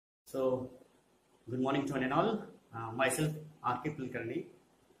So, good morning to one and all. Myself, R.K. KULKARNI.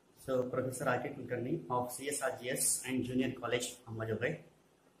 So, Professor R.K. KULKARNI of CSRGS and Junior College, Ammajogai.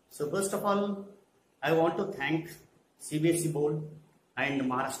 So, first of all, I want to thank CBSE Board and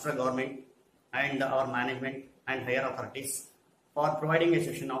Maharashtra government and our management and higher authorities for providing a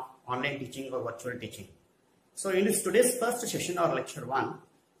session of online teaching or virtual teaching. So, in this today's first session or lecture 1,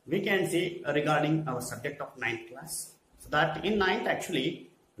 we can see regarding our subject of 9th class. So, that in 9th actually,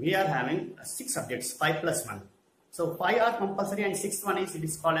 we are having 6 subjects, 5 plus 1. So 5 are compulsory and 6th one is, it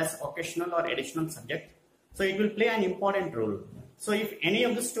is called as occasional or additional subject. So it will play an important role. So if any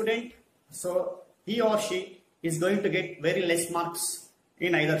of the student, so he or she is going to get very less marks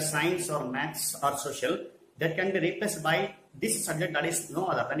in either science or maths or social, that can be replaced by this subject, that is no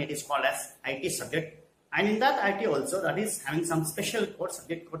other than it is called as IT subject. And in that IT also, that is having some special code,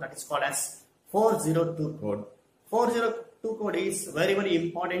 subject code, that is called as 402 code. 402 code is very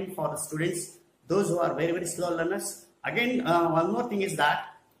important for the students, those who are very slow learners. Again, one more thing is that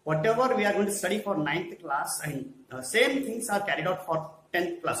whatever we are going to study for 9th class, and same things are carried out for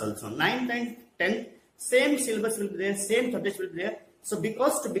 10th class also. 9th and 10th, same syllabus will be there, same subjects will be there. So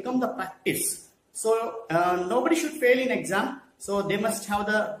because to become the practice, so nobody should fail in exam. So they must have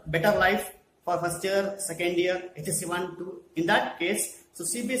the better life for first year, second year, HSC 1, 2. In that case, so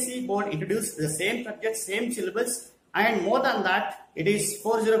CBSE board introduced the same subject, same syllabus, and more than that, it is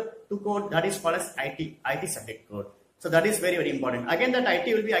 402 code, that is called as IT subject code. So that is very important. Again, that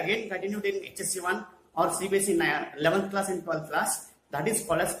IT will be again continued in HSC 1 or CBSE 11th class and 12th class. That is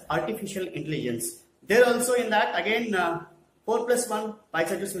called as artificial intelligence. There also in that again 4 plus 1 5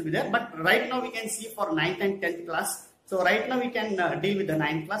 subjects will be there. But right now we can see for 9th and 10th class. So right now we can deal with the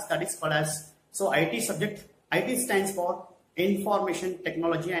 9th class, that is called as IT subject. IT stands for information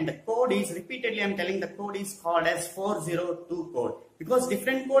technology, and the code is, repeatedly I am telling, the code is called as 402 code, because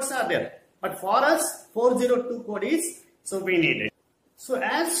different codes are there, but for us 402 code is, so we need it. So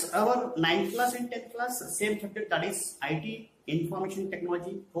as our 9th class and 10th class, same subject, that is IT information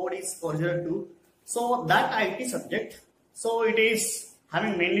technology, code is 402. So that IT subject, so it is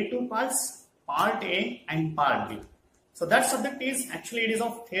having mainly 2 parts, part A and part B. So that subject is actually, it is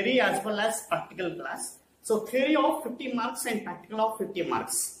of theory as well as practical class. So theory of 50 marks and practical of 50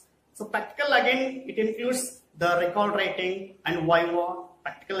 marks. So practical again, it includes the record writing and viva,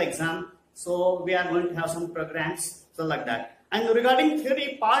 practical exam. So we are going to have some programs, so like that. And regarding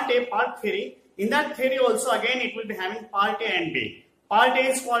theory, part A, part theory, in that theory also again it will be having part A and B. Part A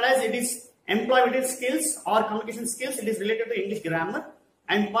is called as, it is employability skills or communication skills, it is related to English grammar.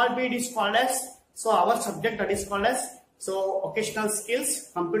 And part B it is called as, so our subject, that is called as, so occasional skills,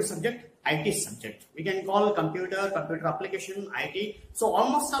 computer subject, IT subject. We can call computer application, IT. So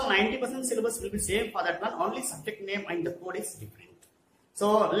almost all 90% syllabus will be same for that one, only subject name and the code is different.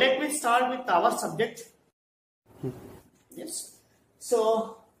 So let me start with our subject. Yes.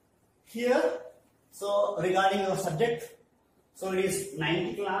 So here, so regarding our subject, so it is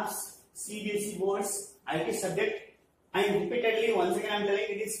 9th class, CBSE boards, IT subject, and repeatedly once again I am telling,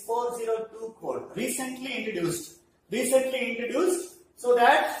 it is 402 code, recently introduced, so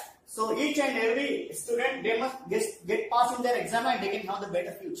that, so each and every student, they must get passed in their exam and they can have the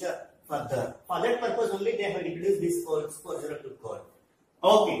better future further. For that purpose only they have introduced this 402 code.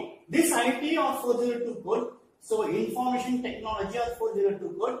 Okay, this IT or 402 code, so information technology or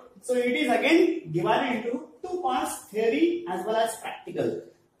 402 code, so it is again divided into 2 parts, theory as well as practical.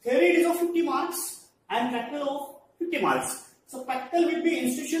 Theory is of 50 marks and practical of 50 marks. So practical will be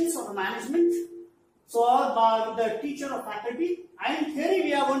institutions or management, so by the teacher or faculty, and theory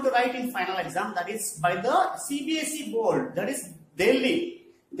we are going to write in final exam, that is by the CBSE board, that is Delhi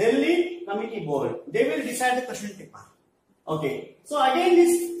committee board. They will decide the question paper. Okay. So again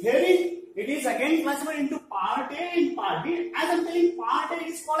this theory, it is again classified into part A and part B. As I am telling, part A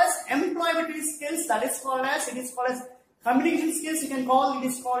is called as employability skills, that is called as, it is called as communication skills, you can call, it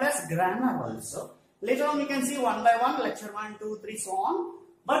is called as grammar also. Later on we can see one by one, lecture 1, 2, 3, so on.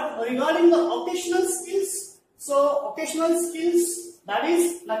 But regarding the occasional skills, so occasional skills, that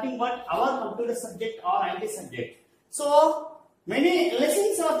is nothing but our computer subject or IT subject. So many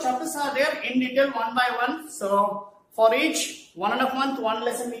lessons or chapters are there in detail one by one. So for each 1.5 month, one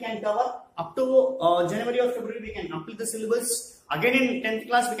lesson we can cover. Up to January or February we can complete the syllabus. Again in 10th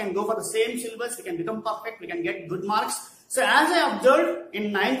class we can go for the same syllabus, we can become perfect, we can get good marks. So as I observed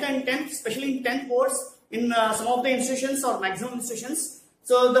in 9th and 10th, especially in 10th boards, in some of the institutions or maximum institutions,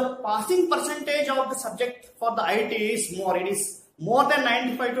 so the passing percentage of the subject for the IT is more. It is more than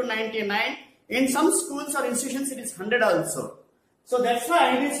 95 to 99. In some schools or institutions, it is 100 also. So that's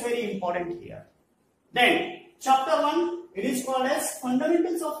why it is very important here. Then chapter 1, it is called as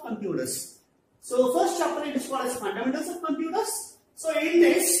Fundamentals of Computers. So first chapter it is called as Fundamentals of Computers. So in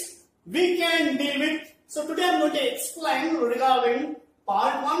this, we can deal with, so today I am going to explain regarding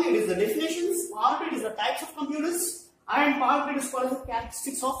part 1, it is the definitions, part 2 it is the types of computers, and part 3 is called as the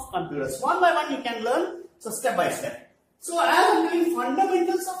characteristics of computers. One by one you can learn, so step by step. So as I am doing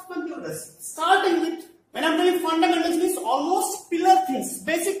fundamentals of computers, starting with, when I am doing fundamentals means almost pillar things,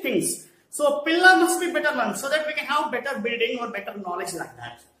 basic things. So pillar must be better one so that we can have better building or better knowledge like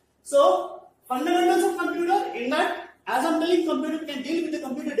that. So fundamentals of computer, in that as I am telling computer, we can deal with the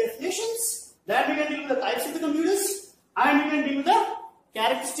computer definitions, then we can deal with the types of the computers, and we can deal with the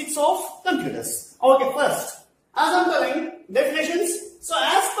characteristics of computers. Okay, first, as I am telling definitions, so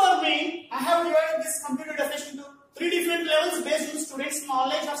as per me, I have divided this computer definition into 3 different levels based on students'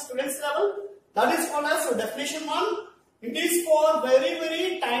 knowledge or students' level. That is called as definition 1. It is for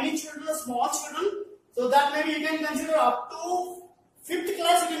very tiny children or small children. So that maybe you can consider up to 5th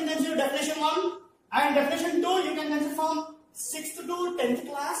class you can consider definition 1. And definition 2 you can consider from 6th to 10th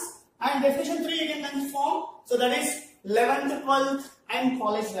class. And definition 3 you can consider from, so that is 11th, 12th and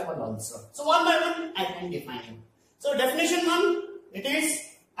college level also. So one by one I can define it. So definition 1, it is,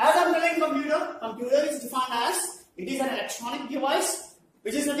 as I am telling computer is defined as, it is an electronic device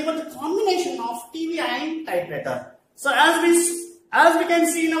which is nothing but the combination of TV and typewriter. So as we can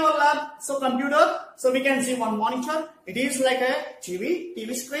see in our lab, so computer, so we can see one monitor, it is like a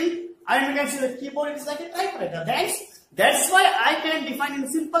TV screen, and we can see the keyboard, it is like a typewriter. That's why I can define in a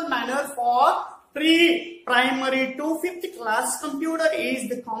simple manner for pre-primary to 5th class, computer is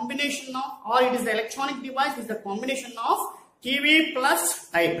the combination of, or it is the electronic device is the combination of TV plus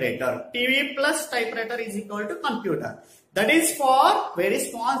typewriter. TV plus typewriter is equal to computer. That is for very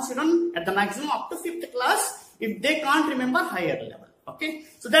small children at the maximum up to 5th class if they can't remember higher level. Okay.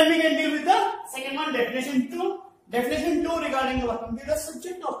 So then we can deal with the second one, definition 2. Definition 2 regarding our computer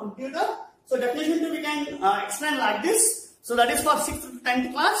subject or computer. So definition 2 we can explain like this. So that is for 6th to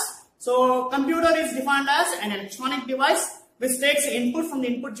 10th class. So computer is defined as an electronic device which takes input from the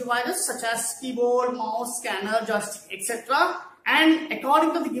input devices such as keyboard, mouse, scanner, joystick, etc. And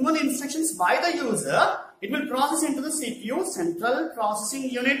according to the given instructions by the user, it will process into the CPU, central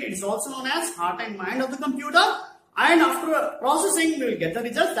processing unit. It is also known as heart and mind of the computer. And after processing, we will get the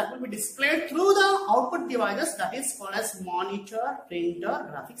results that will be displayed through the output devices, that is called as monitor, printer,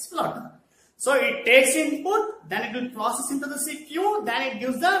 graphics plotter. So it takes input, then it will process into the CPU, then it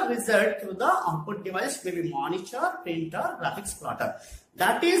gives the result through the output device, maybe monitor, printer, graphics plotter.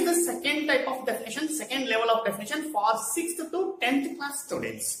 That is the second type of definition, second level of definition for 6th to 10th class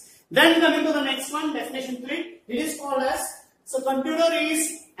students. Then coming to the next one, definition 3, it is called as, so computer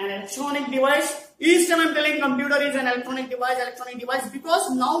is an electronic device. Each time I am telling computer is an electronic device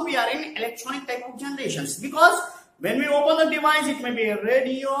because now we are in electronic type of generations. Because when we open the device, it may be a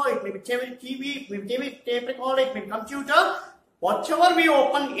radio, it may be TV, it may be tape recorder, it may be computer. Whatever we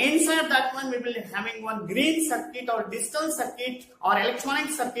open, inside that one we will be having one green circuit or digital circuit or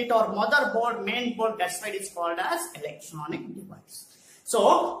electronic circuit or motherboard, main board. That's why it is called as electronic device.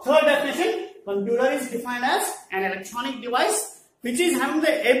 So third definition, computer is defined as an electronic device which is having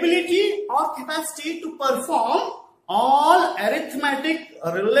the ability or capacity to perform all arithmetic,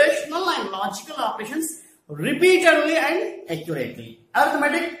 relational and logical operations repeatedly and accurately.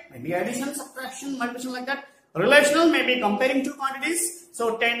 Arithmetic, maybe addition, subtraction, multiplication like that. Relational, maybe comparing two quantities.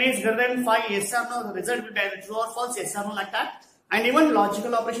 So 10 is greater than 5, yes or no, the result will be either true or false, yes or no like that. And even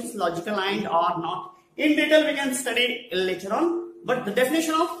logical operations, logical and or not. In detail we can study later on. But the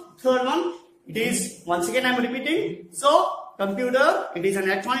definition of third one, it is, once again I am repeating. So computer, it is an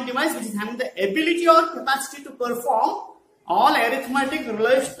electronic device which is having the ability or capacity to perform all arithmetic,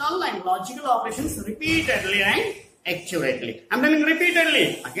 relational and logical operations repeatedly and accurately. I am telling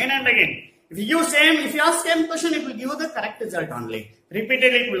repeatedly, again and again. If you ask same question, it will give you the correct result only.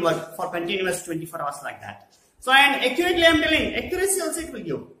 Repeatedly it will work for continuous 24 hours like that. So and accurately I am telling, accuracy also it will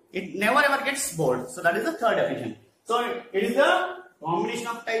give. It never ever gets bored. So that is the third definition. So it is the combination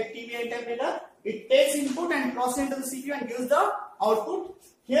of type TV and typewriter. It takes input and processes into the CPU and gives the output.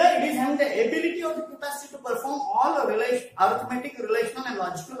 Here it is having the ability or the capacity to perform all arithmetic, relational and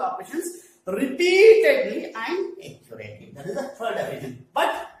logical operations repeatedly and accurately. That is the third definition. But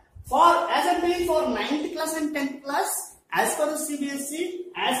as I am telling for 9th class and 10th class, as per the CBSE,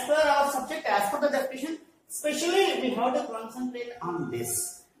 as per our subject, as per the definition, especially we have to concentrate on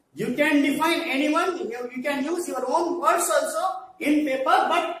this. You can define anyone, you can use your own words also in paper,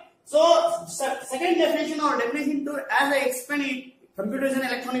 but so second definition or definition 2, as I explained it, computer is an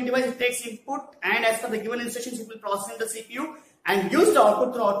electronic device, it takes input and as per the given instructions it will process in the CPU. and use the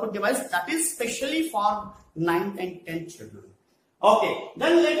output through output device. That is specially for 9th and 10th children. Okay,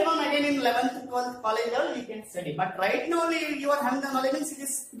 then later on again in 11th, 12th college level you can study. But right now you are having the knowledge, it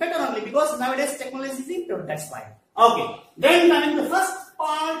is better only because nowadays technology is improved, that's why. Okay, then coming the first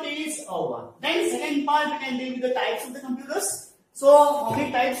part is over. Then second part we can deal with the types of the computers. So how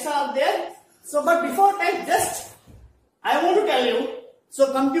many types are there? So but before type, just I want to tell you,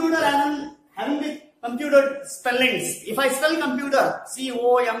 so computer having the computer spellings. If I spell computer,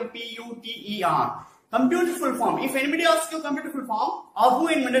 C-O-M-P-U-T-E-R, computer full form. If anybody asks you computer full form or who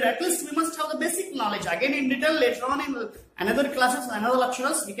invented, at least we must have the basic knowledge. Again in detail later on in another classes, another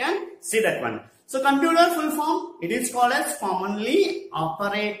lectures, we can see that one. So computer full form, it is called as commonly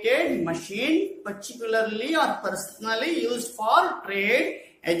operated machine, particularly or personally used for trade,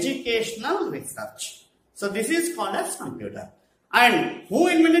 educational research. So this is called as computer. And who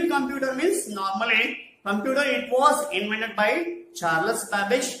invented computer means normally computer, it was invented by Charles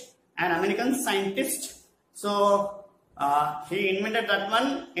Babbage, an American scientist. So he invented that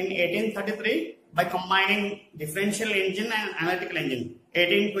one in 1833 by combining differential engine and analytical engine.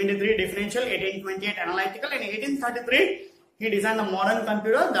 1823 differential, 1828 analytical, and 1833 he designed a modern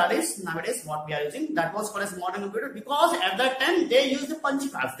computer, that is nowadays what we are using. That was called as modern computer because at that time they used the punch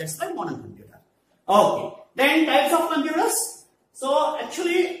cards. That's why modern computer. Okay. Then types of computers. So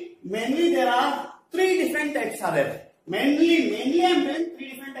actually mainly there are three different types are there. Mainly I am telling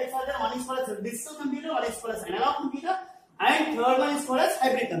three different types are there. One is called as digital computer, one is called as analog computer, and third one is called as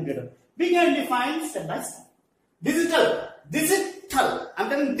hybrid computer. We can define step by step. Digital. I'm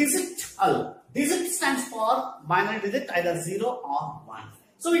telling digital. Digit stands for binary digit, either 0 or 1.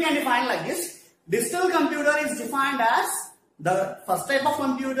 So we can define like this. Digital computer is defined as the first type of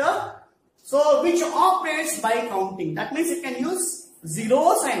computer, so which operates by counting. That means it can use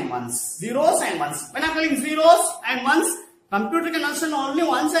zeros and ones. Zeros and ones. When I am telling zeros and ones, computer can understand only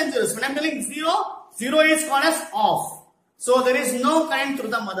ones and zeros. When I am telling zero, zero is called as off. So there is no current through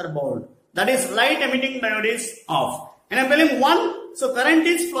the motherboard. That is light emitting diode is off. When I am telling 1, so current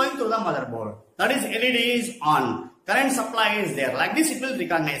is flowing through the motherboard. That is LED is on. Current supply is there. Like this it will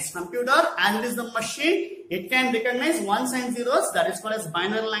recognize. Computer, as it is the machine, it can recognize ones and zeros. That is called as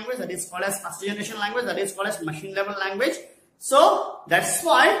binary language. That is called as first generation language. That is called as machine level language. So that's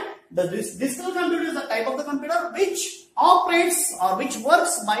why this digital computer is the type of the computer which operates or which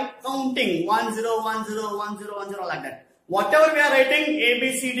works by counting 1 0 1 0 1 0 1 0 like that. Whatever we are writing A,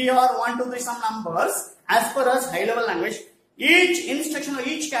 B, C, D or 1, 2, 3 some numbers, as per us high level language, each instruction or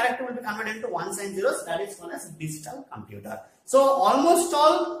each character will be converted into ones and zeros. That is called as digital computer. So almost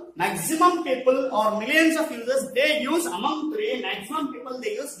all maximum people or millions of users, they use among three, maximum people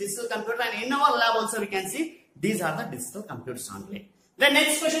they use digital computer, and in our lab also we can see these are the digital computers only. The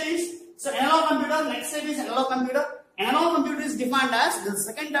next question is, so analog computer, next type is analog computer. Analog computer is defined as the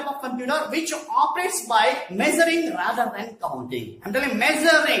second type of computer which operates by measuring rather than counting. I am telling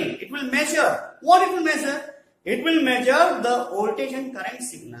measuring. It will measure. What it will measure? It will measure the voltage and current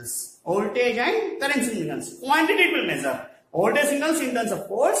signals. Voltage and current signals. Quantity it will measure. Voltage signals in terms of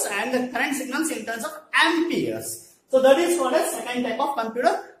volts and the current signals in terms of amperes. So that is called as second type of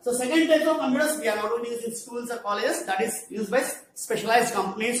computer. So second type of computers we are not only using in schools or colleges. That is used by specialized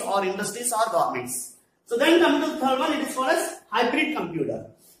companies or industries or governments. So then coming to the third one, it is called as hybrid computer.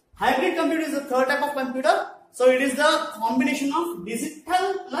 Hybrid computer is the third type of computer. So it is the combination of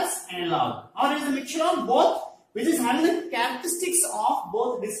digital plus analog, or it is a mixture of both, which is having the characteristics of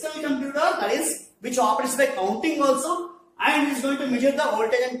both digital computer, that is which operates by counting also, and is going to measure the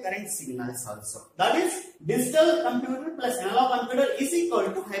voltage and current signals also. That is digital computer plus analog computer is equal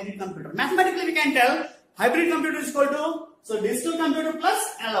to hybrid computer. Mathematically we can tell hybrid computer is equal to, so digital computer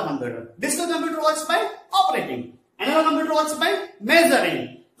plus analog computer. Digital computer works by operating. Analog computer works by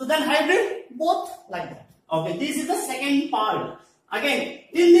measuring. So then hybrid, both like that. Okay, this is the second part. Again,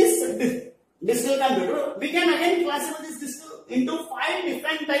 in this digital computer, we can again classify this digital into 5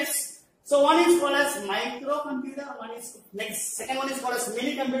 different types. So one is called as microcomputer, second one is called as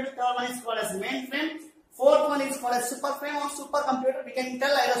mini computer, third one is called as mainframe, fourth one is called as superframe or supercomputer. We can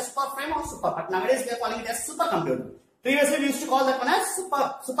tell either superframe or super, but nowadays we are calling it as supercomputer. Previously we used to call that one as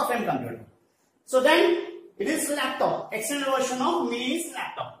superframe computer. So then it is laptop, extended version of mini is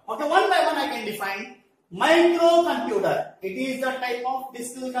laptop. Okay, one by one I can define. Microcomputer, it is the type of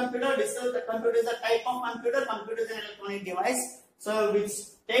digital computer. Digital computer is a type of computer. Computer is an electronic device, so which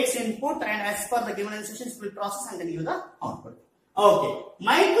takes input and as per the given instructions will process and then give the output. Okay,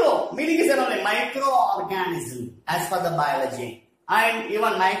 micro meaning is only microorganism as per the biology, and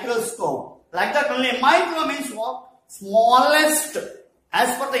even microscope like that only. Micro means what? Smallest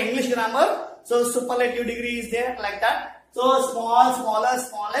as per the English grammar. So superlative degree is there like that. So small, smaller,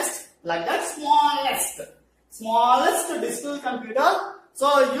 smallest, like that, smallest digital computer.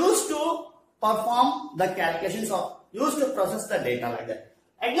 So used to perform the calculations or used to process the data like that.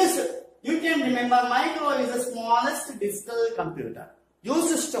 At least you can remember micro is the smallest digital computer used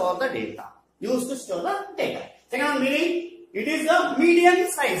to store the data. Second one, meaning it is the medium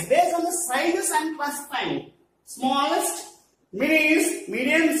size. Based on the sizes I am classifying. Smallest meaning is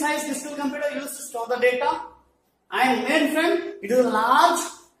medium size digital computer used to store the data. And mainframe, it is a large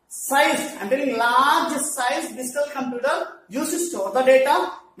size. I am telling large size digital computer used to store the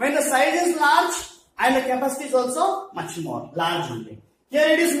data. When the size is large and the capacity is also much more large only. Here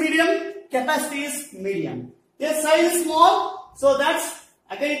it is medium, capacity is medium. Here size is small, so that's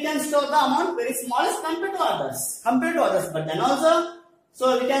again it can store the amount very smallest compared to others. But then also,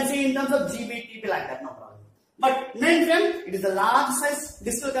 so we can see in terms of GB, TB like that, no problem. But mainframe, it is a large size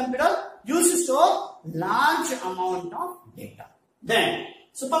digital computer used to store large amount of data. Then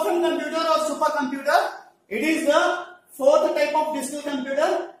superframe computer or supercomputer, it is the fourth type of digital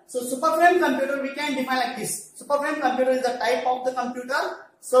computer. So superframe computer we can define like this. Superframe computer is the type of the computer,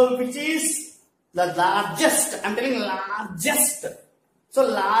 so which is the largest. I am telling largest. So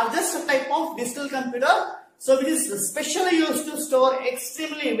largest type of digital computer. So which is specially used to store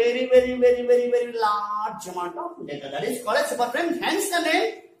extremely very large amount of data. That is called a superframe. Hence the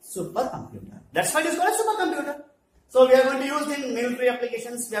name supercomputer. That's why it is called a supercomputer. So we are going to use in military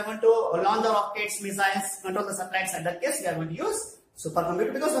applications. We are going to launch the rockets, missiles, control the satellites. In that case, we are going to use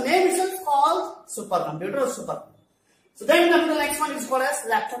supercomputer because the name itself is called supercomputer or supercomputer. So then come to the next one is called as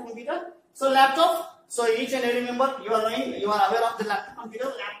laptop computer. So laptop. So each and every member you are aware of the laptop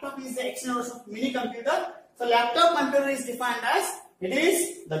computer. Laptop is the external version of mini computer. So laptop computer is defined as it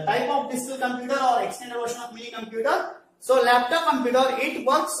is the type of digital computer or extended version of mini computer. So laptop computer, it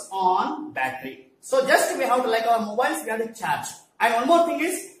works on battery. So just we have to, like our mobiles, we have to charge. And one more thing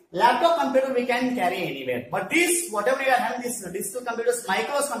is laptop computer we can carry anywhere. But this whatever we are having, these digital computers,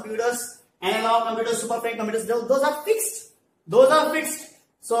 micros computers, analog computers, superframe computers, those are fixed.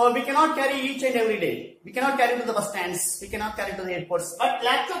 So we cannot carry each and every day. We cannot carry to the bus stands. We cannot carry to the airports. But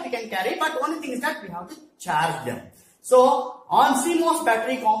laptop we can carry. But only thing is that we have to charge them. So on CMOS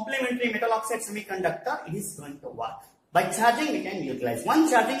battery complementary metal oxide semiconductor, it is going to work. By charging we can utilize. One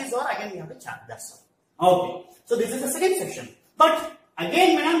charging is over, again we have to charge. That's all. Okay. So this is the second section. But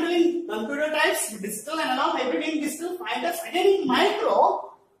again when I am doing computer types, digital, analog, hybrid in digital, find us again in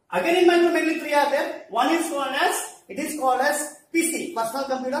micro. Again in micro mainly three are there. One is called as PC, personal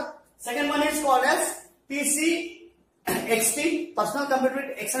computer. Second one is called as PC XT, personal computer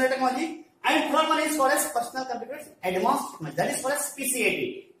with external technology. And third one is called as personal computer with advanced technology. That is called as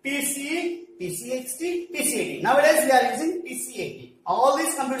PC80. PC, PCXT, PC80. Nowadays we are using PC80. All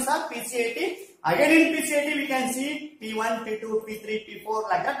these computers are PC80. Again in PC80 we can see P1, P2, P3, P4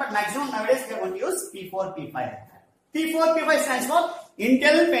 like that. But maximum nowadays we are going to use P4, P5 like that. P4, P5 stands for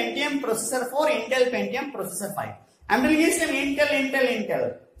Intel Pentium Processor 4, Intel Pentium Processor 5. I am telling you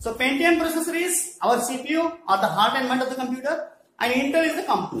Intel. So Pentium processor is our CPU or the heart and mind of the computer, and Intel is the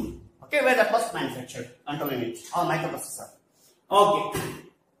company, okay, where that was manufactured, control unit or microprocessor. Okay.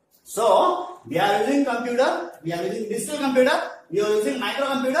 So we are using computer, we are using digital computer, we are using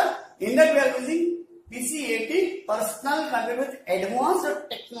microcomputer. In that we are using PC80, personal computer with advanced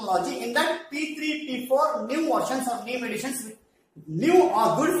technology. In that P3, P4 new versions or new editions with new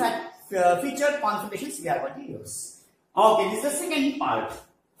or good featured configurations we are going to use. Okay, this is the second part.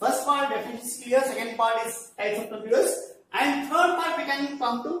 First part definitely is clear. Second part is types of computers. And third part we can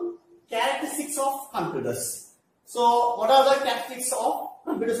come to characteristics of computers. So what are the characteristics of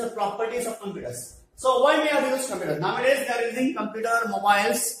computers or properties of computers? So why we are using computers? Nowadays we are using computer,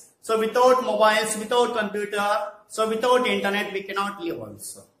 mobiles. So without mobiles, without computer, so without internet we cannot live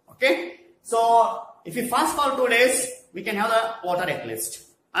also. Okay. So if we fast forward 2 days, we can have the water at least.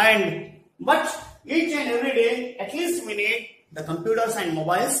 But each and every day, at least we need the computers and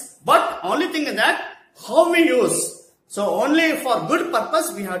mobiles. But only thing is that how we use. So only for good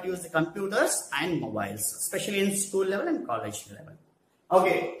purpose we have to use the computers and mobiles, especially in school level and college level.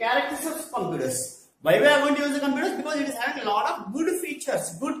 Okay, characteristics of computers. Why we are going to use the computers? Because it is having a lot of good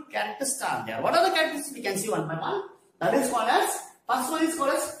features, good characteristics are there. What are the characteristics? We can see one by one. That is called as, first one is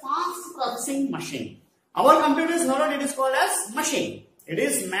called as fast processing machine. Our computer is not, it is called as machine. It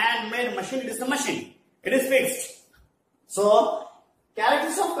is man-made machine, it is the machine. It is fixed. So,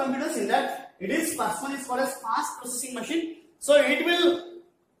 characteristics of computers in that, it is, first one is called as fast processing machine. So, it will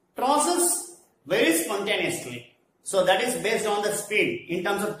process very spontaneously. So, that is based on the speed. In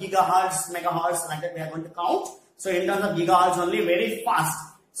terms of gigahertz, megahertz, like that we are going to count. So, in terms of gigahertz only, very fast.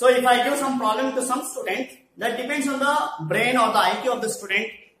 So, if I give some problem to some student, That depends on the brain or the IQ of the student.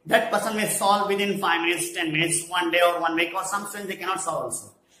 That person may solve within 5 minutes, 10 minutes, 1 day or 1 week, or some students they cannot solve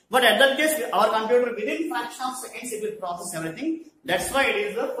also. But at that case, our computer within fraction of seconds it will process everything. That's why it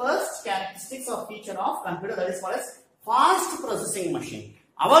is the first characteristics or feature of computer, that is called as fast processing machine.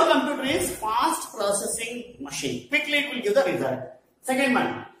 Our computer is fast processing machine. Quickly it will give the result. Second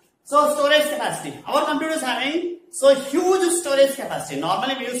one, so storage capacity. Our computer is having so huge storage capacity.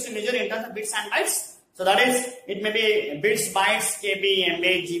 Normally we used to measure in terms of bits and bytes. So that is, it may be bits, bytes, KB, MB,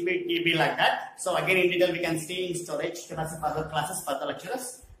 GB, TB like that. So again in detail we can see in storage capacity further classes, further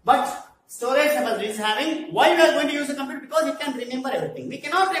lectures. But storage capacity is having, why we are going to use a computer? Because it can remember everything. We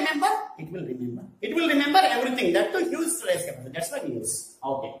cannot remember, it will remember. It will remember everything. That to huge storage capacity. That's why we use.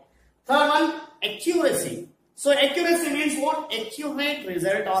 Okay. Third one, accuracy. So accuracy means what? Accurate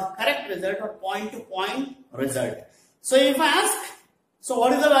result or correct result or point to point result. So if I ask, so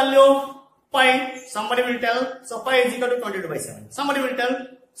what is the value of pi? Somebody will tell, so pi is equal to 22 by 7. Somebody will tell,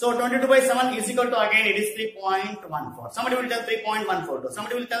 so 22 by 7 is equal to, again it is 3.14. Somebody will tell 3.142.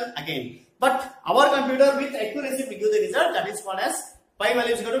 Somebody will tell again. But our computer with accuracy will give the result, that is called as pi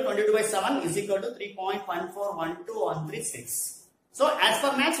value is equal to 22 by 7 is equal to 3.1412136. So as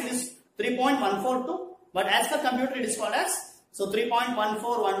per maths it is 3.142, but as per computer it is called as so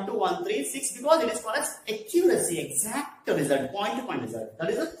 3.1412136 because it is called as accuracy, exact result, point to point result. That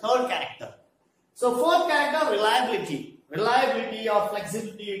is the third character. So fourth character, reliability. Reliability or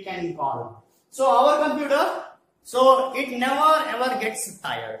flexibility you can call. So our computer, so it never ever gets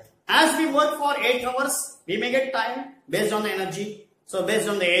tired. As we work for 8 hours, we may get tired based on the energy. So based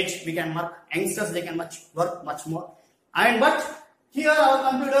on the age, we can work. Youngsters, they can work much more. But here our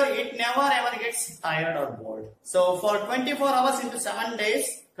computer, it never ever gets tired or bored. So for 24 hours into 7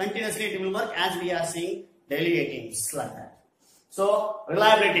 days, continuously it will work as we are seeing daily 18s like that. So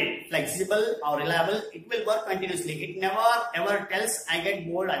reliability, flexible or reliable, it will work continuously. It never ever tells I get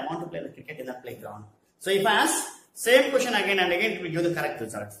bored, I want to play the cricket in the playground. So if I ask same question again and again, it will give the correct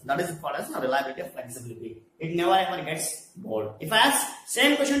results. That is called as reliability or flexibility. It never ever gets bored. If I ask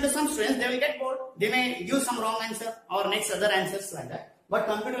same question to some students, they will get bored. They may give some wrong answer or next other answers like that. But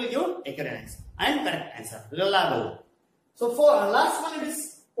computer will give accurate answer and correct answer. Reliable. So for last one it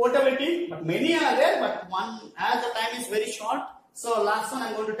is portability, but many are there, but one as the time is very short. So last one I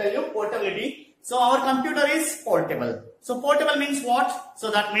am going to tell you portability. So our computer is portable. So portable means what? So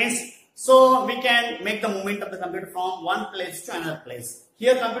that means so we can make the movement of the computer from one place to another place.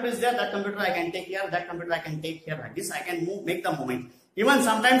 Here computer is there, that computer I can take here, that computer I can take here like this. I can make the movement. Even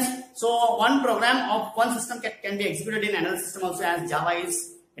sometimes, so one program of one system can be executed in another system also, as Java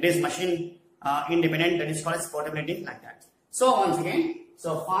is, it is machine independent, that is called as portability like that. So once again,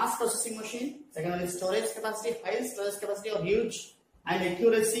 so fast processing machine, second one is storage capacity, high storage capacity or huge, and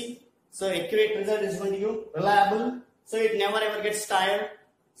accuracy. So accurate result is going to give, reliable, so it never ever gets tired.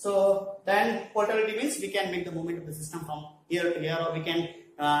 So then portability means we can make the movement of the system from here to here, or we can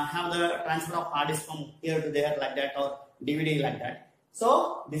have the transfer of hard disk from here to there like that, or DVD like that.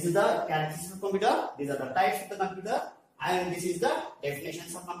 So this is the characteristics of computer, these are the types of the computer, and this is the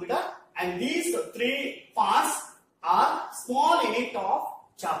definitions of computer, and these three parts are small unit of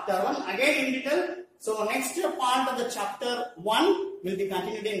chapter 1 again in detail. So next part of the chapter 1 will be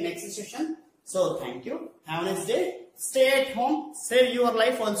continued in next session. So thank you, have a nice day. Stay at home, save your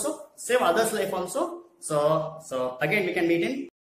life also, save others' life also. So again we can meet in